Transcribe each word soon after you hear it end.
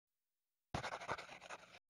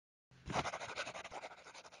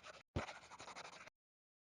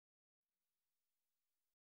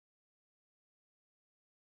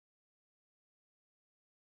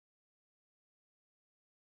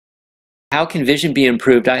how can vision be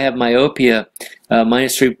improved? I have myopia,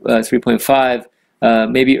 minus 3.5.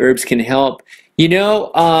 Maybe herbs can help. You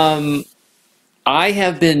know, I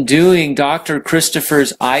have been doing Dr.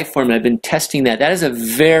 Christopher's eye formula. I've been testing that. That is a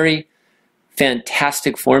very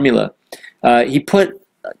fantastic formula. He put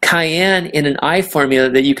cayenne in an eye formula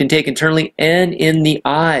that you can take internally and in the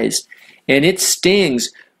eyes, and it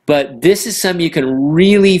stings. But this is something you can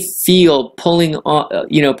really feel pulling on,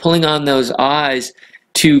 pulling on those eyes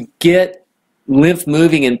to get lymph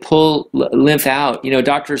moving and pull lymph out. You know,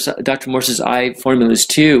 Dr. Morse's eye formulas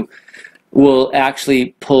too will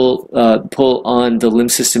actually pull on the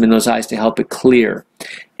lymph system in those eyes to help it clear.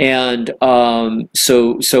 And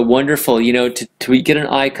so wonderful. You know, to get an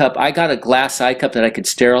eye cup. I got a glass eye cup that I could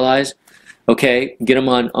sterilize. Okay, get them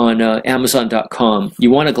on Amazon.com.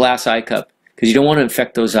 You want a glass eye cup because you don't want to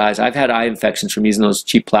infect those eyes. I've had eye infections from using those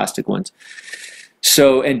cheap plastic ones.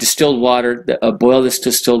 So, and distilled water, boil this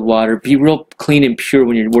distilled water. Be real clean and pure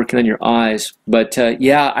when you're working on your eyes. But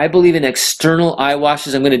yeah, I believe in external eye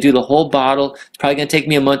washes. I'm going to do the whole bottle. It's probably going to take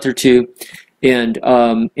me a month or two. And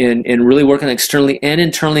really work on externally and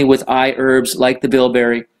internally with eye herbs like the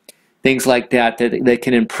bilberry, things like that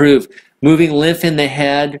can improve. Moving lymph in the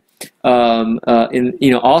head, all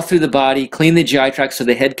through the body, clean the GI tract so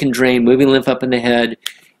the head can drain, moving lymph up in the head.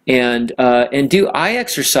 And do eye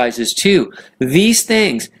exercises too. These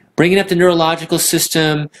things, bringing up the neurological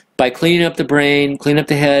system by cleaning up the brain, cleaning up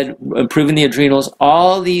the head, improving the adrenals,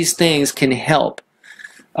 all these things can help,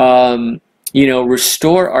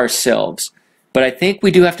 restore ourselves. But I think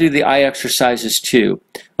we do have to do the eye exercises too,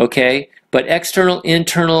 okay? But external,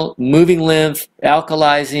 internal, moving lymph,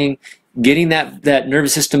 alkalizing, getting that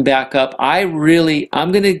nervous system back up. I'm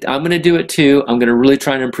gonna do it too. I'm gonna really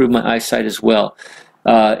try and improve my eyesight as well.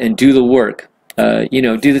 And do the work. Do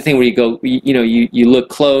the thing where you go, you look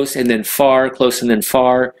close and then far, close and then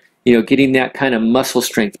far, getting that kind of muscle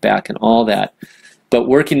strength back and all that. But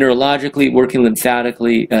working neurologically, working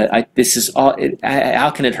lymphatically, this is all, how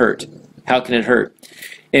can it hurt? How can it hurt?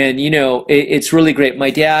 And, it's really great. My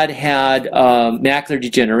dad had macular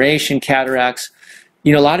degeneration, cataracts.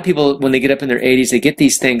 A lot of people, when they get up in their 80s, they get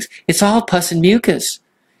these things. It's all pus and mucus.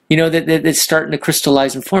 That's starting to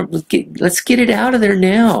crystallize and form. Let's get it out of there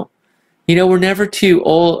now. We're never too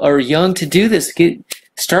old or young to do this.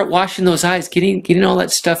 Start washing those eyes, getting all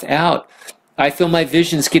that stuff out. I feel my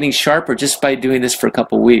vision's getting sharper just by doing this for a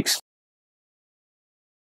couple weeks.